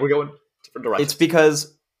because... Whoa, okay, we're going different directions. It's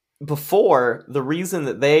because before, the reason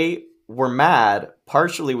that they were mad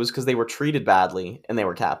partially was because they were treated badly and they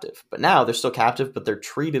were captive. But now they're still captive, but they're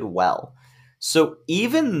treated well. So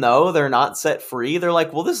even though they're not set free, they're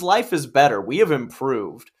like, well, this life is better. We have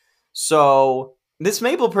improved. So this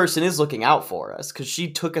Mabel person is looking out for us because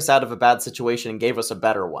she took us out of a bad situation and gave us a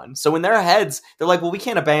better one. So in their heads, they're like, well, we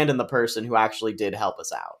can't abandon the person who actually did help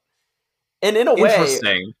us out. And in a way,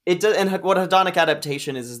 it does. And what hedonic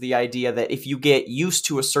adaptation is the idea that if you get used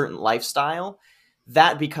to a certain lifestyle,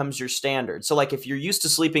 that becomes your standard. So like if you're used to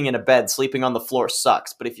sleeping in a bed, sleeping on the floor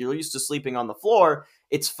sucks. But if you're used to sleeping on the floor,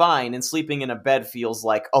 it's fine. And sleeping in a bed feels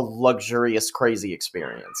like a luxurious, crazy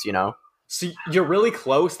experience, So you're really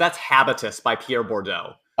close. That's Habitus by Pierre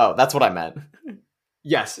Bourdieu. Oh, that's what I meant.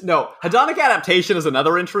 Yes. No, hedonic adaptation is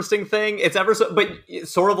another interesting thing. It's but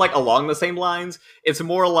it's sort of like along the same lines. It's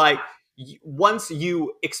more like once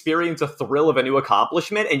you experience a thrill of a new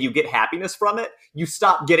accomplishment and you get happiness from it, you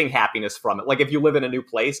stop getting happiness from it. Like if you live in a new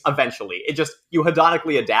place, eventually you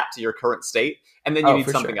hedonically adapt to your current state, and then you need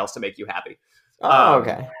something else to make you happy. Oh,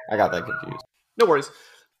 okay. I got that confused. No worries.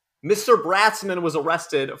 Mr. Bratzman was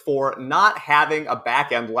arrested for not having a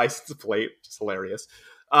back-end license plate, which is hilarious,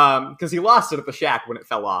 because he lost it at the shack when it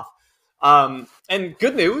fell off. And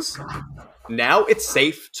good news, now it's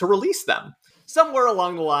safe to release them. Somewhere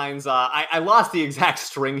along the lines, I lost the exact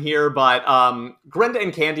string here, but Grenda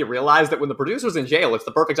and Candy realized that when the producer's in jail, it's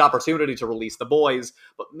the perfect opportunity to release the boys.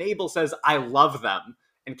 But Mabel says, I love them.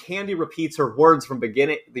 And Candy repeats her words from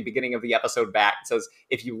the beginning of the episode back and says,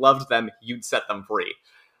 if you loved them, you'd set them free.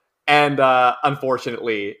 And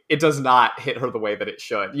unfortunately, it does not hit her the way that it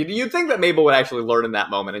should. You'd think that Mabel would actually learn in that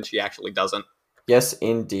moment, and she actually doesn't. Yes,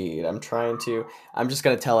 indeed. I'm just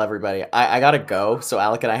going to tell everybody, I got to go. So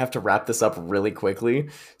Alec and I have to wrap this up really quickly.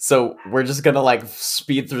 So we're just going to like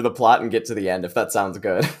speed through the plot and get to the end, if that sounds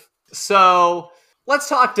good. So let's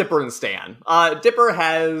talk Dipper and Stan. Dipper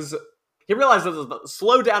he realizes that the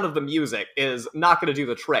slowdown of the music is not going to do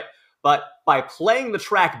the trick. But by playing the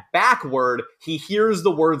track backward, he hears the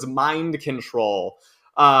words mind control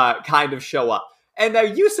kind of show up. And now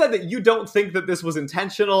you said that you don't think that this was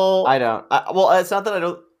intentional. I don't. Well, it's not that I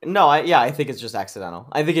don't. No, I think it's just accidental.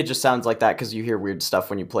 I think it just sounds like that because you hear weird stuff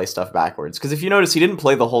when you play stuff backwards. Because if you notice, he didn't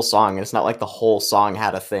play the whole song. And it's not like the whole song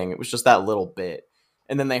had a thing. It was just that little bit.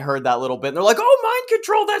 And then they heard that little bit and they're like, oh, mind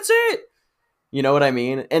control, that's it. You know what I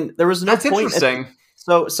mean? And there was no That's point. Interesting.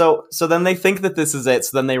 So then they think that this is it.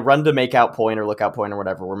 So then they run to make out point or lookout point or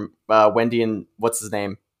whatever. Where Wendy and what's his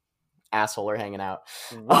name, asshole, are hanging out.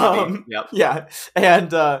 Yep. Yeah,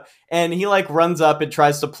 and he like runs up and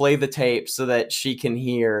tries to play the tape so that she can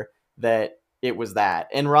hear that it was that.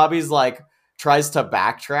 And Robbie's like tries to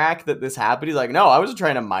backtrack that this happened. He's like, no, I wasn't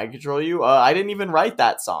trying to mind control you. I didn't even write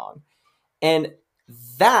that song. And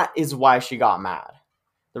that is why she got mad.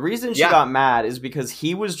 The reason she got mad is because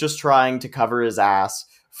he was just trying to cover his ass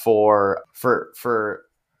for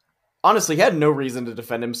honestly, he had no reason to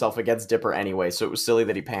defend himself against Dipper anyway, so it was silly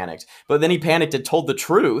that he panicked. But then he panicked and told the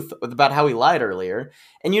truth about how he lied earlier.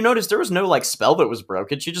 And you notice there was no like spell that was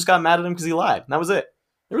broken. She just got mad at him because he lied. And that was it.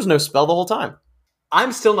 There was no spell the whole time.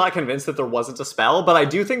 I'm still not convinced that there wasn't a spell, but I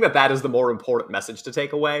do think that that is the more important message to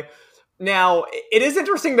take away. Now, it is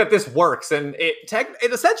interesting that this works, and it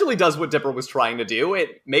essentially does what Dipper was trying to do.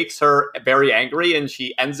 It makes her very angry, and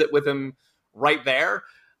she ends it with him right there.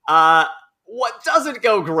 What doesn't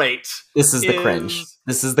go great? This is the cringe.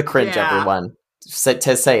 This is the cringe, everyone. Say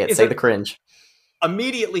the cringe.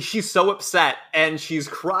 Immediately, she's so upset, and she's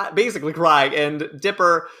basically crying, and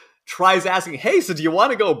Dipper tries asking, hey, so do you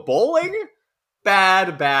want to go bowling?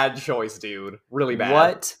 Bad choice, dude. Really bad.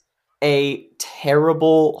 What a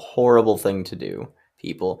terrible, horrible thing to do,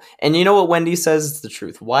 people. And you know what Wendy says? It's the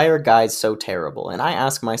truth. Why are guys so terrible? And I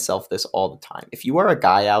ask myself this all the time. If you are a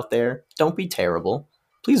guy out there, don't be terrible.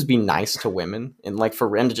 Please be nice to women and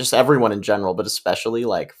and just everyone in general, but especially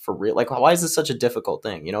like for real. Like, why is this such a difficult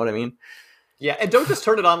thing? You know what I mean? Yeah, and don't just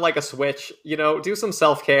turn it on like a switch. You know, do some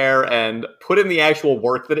self-care and put in the actual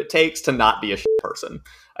work that it takes to not be a shit person,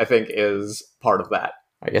 I think is part of that.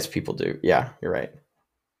 I guess people do. Yeah, you're right.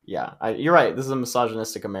 Yeah, you're right. This is a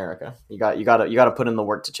misogynistic America. You got to put in the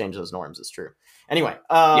work to change those norms. It's true. Anyway,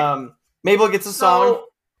 Mabel gets a song.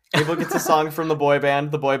 Mabel gets a song from the boy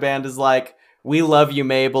band. The boy band is like, we love you,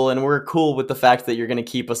 Mabel, and we're cool with the fact that you're going to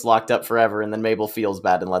keep us locked up forever. And then Mabel feels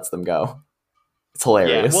bad and lets them go. It's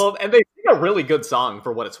hilarious. Yeah, well, and they sing a really good song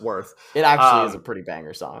for what it's worth. It actually is a pretty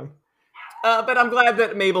banger song. But I'm glad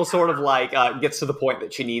that Mabel sort of like gets to the point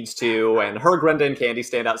that she needs to, and her, Grenda, and Candy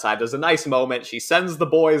stand outside. There's a nice moment. She sends the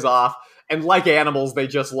boys off, and like animals, they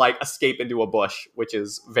just like escape into a bush, which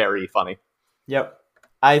is very funny. Yep.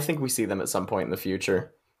 I think we see them at some point in the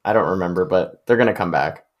future. I don't remember, but they're going to come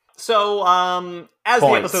back. So, as the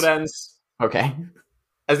episode ends... Okay.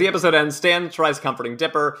 As the episode ends, Stan tries comforting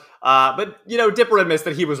Dipper, but, you know, Dipper admits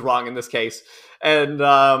that he was wrong in this case. And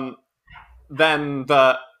then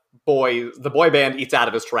the boy band eats out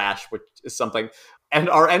of his trash, which is something. And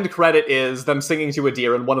our end credit is them singing to a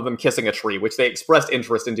deer and one of them kissing a tree, which they expressed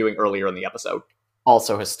interest in doing earlier in the episode.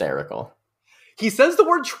 Also hysterical. He says the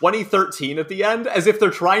word 2013 at the end as if they're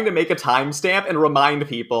trying to make a timestamp and remind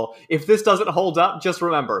people, if this doesn't hold up, just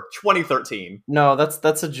remember, 2013. No,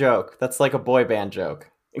 that's a joke. That's like a boy band joke.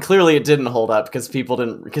 And clearly it didn't hold up because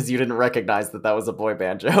you didn't recognize that was a boy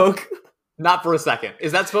band joke. Not for a second.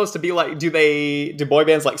 Is that supposed to be like, do boy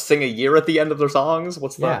bands like sing a year at the end of their songs?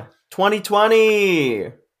 What's that?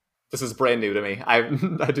 2020! This is brand new to me. I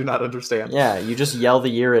do not understand. Yeah, you just yell the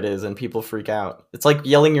year it is and people freak out. It's like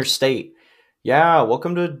yelling your state. Yeah,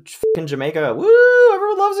 welcome to fucking Jamaica. Woo!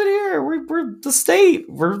 Everyone loves it here. We're the state.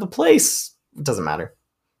 We're the place. It doesn't matter.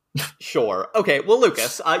 Sure. Okay, well,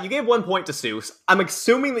 Lucas, you gave 1 point to Seuss. I'm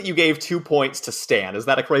assuming that you gave 2 points to Stan. Is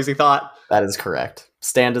that a crazy thought? That is correct.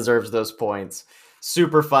 Stan deserves those points.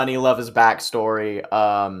 Super funny. Love his backstory.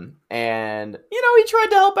 And, you know, he tried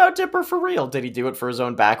to help out Dipper for real. Did he do it for his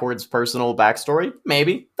own backwards personal backstory?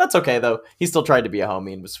 Maybe. That's okay, though. He still tried to be a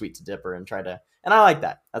homie and was sweet to Dipper and and I like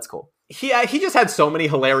that. That's cool. He just had so many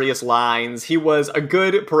hilarious lines. He was a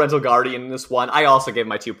good parental guardian in this one. I also gave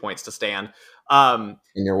my 2 points to Stan. In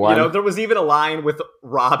your one? You know, there was even a line with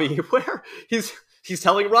Robbie where he's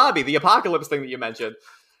telling Robbie the apocalypse thing that you mentioned.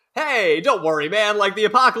 hey, don't worry, man, like, the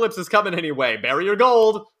apocalypse is coming anyway. Bury your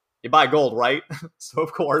gold. You buy gold, right? So,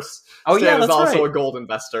 of course, Oh, Stan yeah, is that's also right. a gold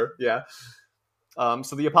investor. Yeah.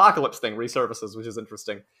 So the apocalypse thing resurfaces, which is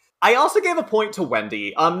interesting. I also gave a point to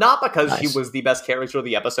Wendy, not because she Nice. was the best character of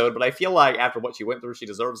the episode, but I feel like after what she went through, she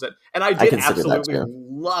deserves it. And I I did consider that absolutely too.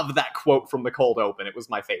 love that quote from the cold open. It was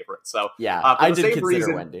my favorite. So Yeah, for I the did same consider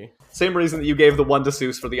reason, Wendy. same reason that you gave the one to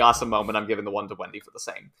Seuss for the awesome moment, I'm giving the one to Wendy for the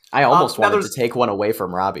same. I almost Now wanted to there's take one away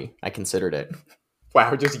from Robbie. I considered it.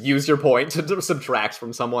 wow, just use your point to subtract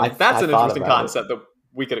from someone. That's I an thought interesting about it. concept that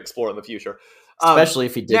we could explore in the future. Especially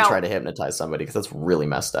if he did Now, try to hypnotize somebody, because that's really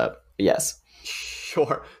messed up. Yes.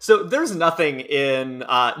 sure. So there's nothing in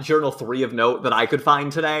Journal 3 of note that I could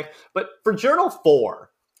find today. But for Journal 4,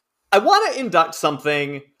 I want to induct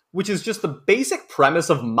something which is just the basic premise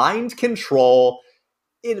of mind control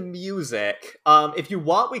in music. If you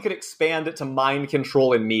want, we could expand it to mind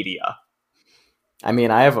control in media. I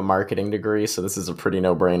mean, I have a marketing degree, so this is a pretty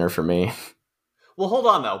no-brainer for me. Well, hold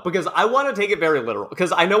on, though, because I want to take it very literal,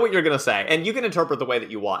 because I know what you're going to say, and you can interpret the way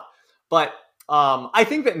that you want. But I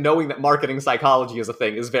think that knowing that marketing psychology is a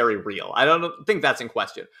thing is very real. I don't think that's in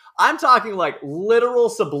question. I'm talking like literal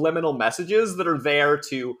subliminal messages that are there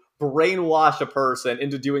to brainwash a person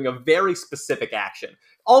into doing a very specific action.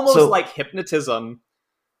 Almost So- like hypnotism.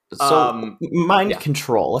 So mind yeah.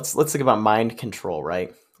 control. Let's think about mind control,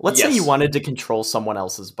 right? Let's say Yes. you wanted to control someone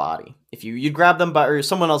else's body. If you'd grab them by or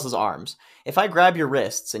someone else's arms. If I grab your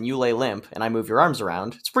wrists and you lay limp and I move your arms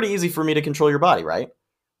around, it's pretty easy for me to control your body, right?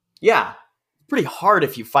 Yeah. Pretty hard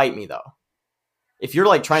if you fight me though. If you're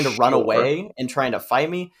like trying to run Sure. away and trying to fight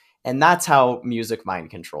me, and that's how music mind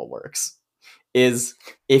control works. Is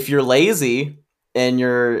if you're lazy and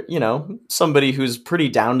you're, somebody who's pretty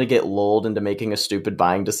down to get lulled into making a stupid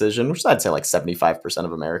buying decision, which I'd say like 75%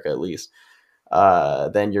 of America at least,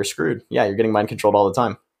 then you're screwed. Yeah, you're getting mind controlled all the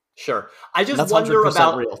time. Sure. I just That's wonder 100%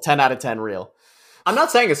 about... real. 10 out of 10 real. I'm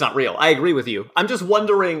not saying it's not real. I agree with you. I'm just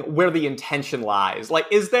wondering where the intention lies. Like,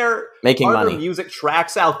 are Making there money. music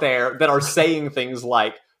tracks out there that are saying things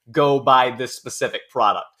like, go buy this specific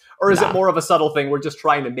product? Or is it Nah. more of a subtle thing we're just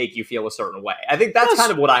trying to make you feel a certain way? I think that's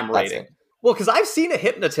kind of what I'm That's rating. it. Well, because I've seen a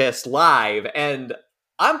hypnotist live, and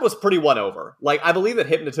I was pretty won over. Like, I believe that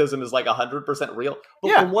hypnotism is like 100% real. But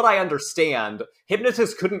Yeah. from what I understand,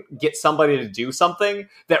 hypnotists couldn't get somebody to do something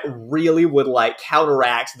that really would like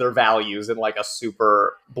counteract their values in like a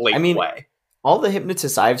super blatant way. All the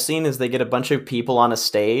hypnotists I've seen is they get a bunch of people on a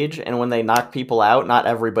stage, and when they knock people out, not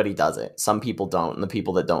everybody does it. Some people don't, and the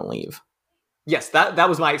people that don't leave. Yes, that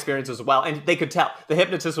was my experience as well. And they could tell. The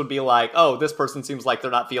hypnotist would be like, oh, this person seems like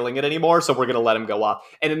they're not feeling it anymore, so we're going to let him go off.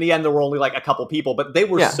 And in the end, there were only like a couple people, but they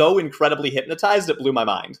were so incredibly hypnotized, it blew my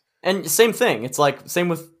mind. And same thing. It's like, same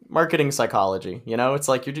with marketing psychology. It's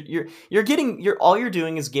like all you're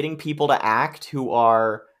doing is getting people to act who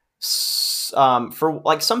are, for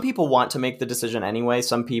like, some people want to make the decision anyway.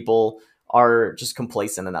 Some people are just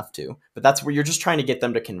complacent enough to, but that's where you're just trying to get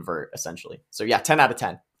them to convert, essentially. So yeah, 10 out of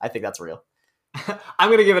 10. I think that's real. I'm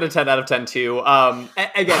going to give it a 10 out of 10 too.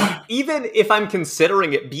 Again, even if I'm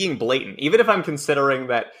considering it being blatant, even if I'm considering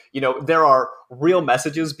that, there are real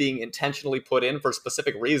messages being intentionally put in for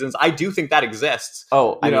specific reasons, I do think that exists.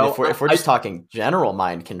 Oh, I mean, if we're just talking general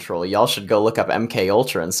mind control, y'all should go look up MK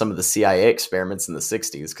Ultra and some of the CIA experiments in the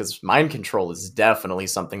 60s, because mind control is definitely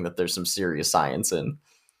something that there's some serious science in.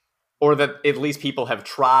 Or that at least people have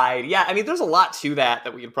tried. Yeah, I mean, there's a lot to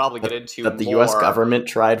that we could probably get into that the more. U.S. government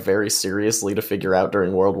tried very seriously to figure out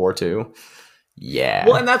during World War II. Yeah.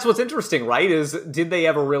 Well, and that's what's interesting, right? Is did they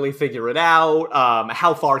ever really figure it out?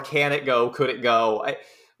 How far can it go? Could it go?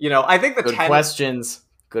 I think the 10... questions.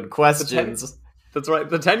 Good questions. That's right.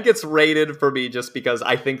 The 10 gets rated for me just because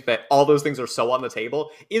I think that all those things are so on the table.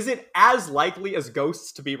 Is it as likely as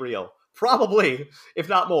ghosts to be real? Probably, if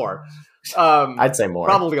not more. I'd say more.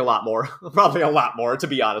 Probably a lot more. Probably a lot more, to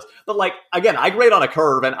be honest. But like, again, I grade on a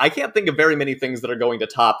curve, and I can't think of very many things that are going to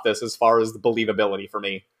top this as far as the believability for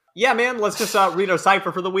me. Yeah, man, let's just read our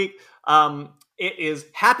cipher for the week. It is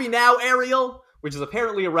Happy Now, Ariel, which is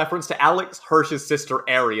apparently a reference to Alex Hirsch's sister,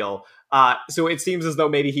 Ariel. So it seems as though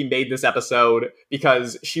maybe he made this episode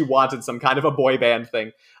because she wanted some kind of a boy band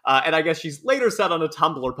thing. And I guess she's later said on a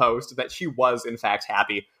Tumblr post that she was, in fact,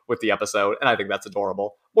 happy with the episode. And I think that's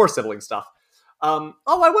adorable. More sibling stuff. I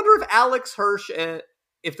wonder if Alex Hirsch,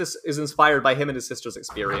 if this is inspired by him and his sister's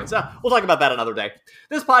experience. We'll talk about that another day.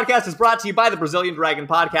 This podcast is brought to you by the Brazilian Dragon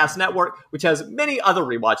Podcast Network, which has many other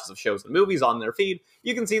rewatches of shows and movies on their feed.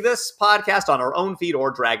 You can see this podcast on our own feed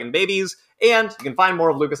or Dragon Babies. And you can find more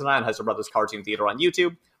of Lucas and I on Hester Brothers Cartoon Theater on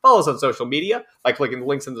YouTube. Follow us on social media by clicking the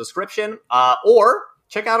links in the description. Or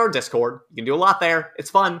check out our Discord. You can do a lot there.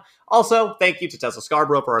 It's fun. Also, thank you to Tessa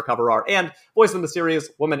Scarborough for our cover art and voice of the mysterious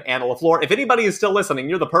woman Anna LaFleur. If anybody is still listening,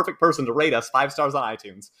 you're the perfect person to rate us 5 stars on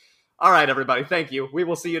iTunes. All right, everybody, thank you. We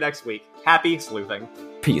will see you next week. Happy sleuthing.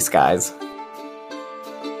 Peace, guys.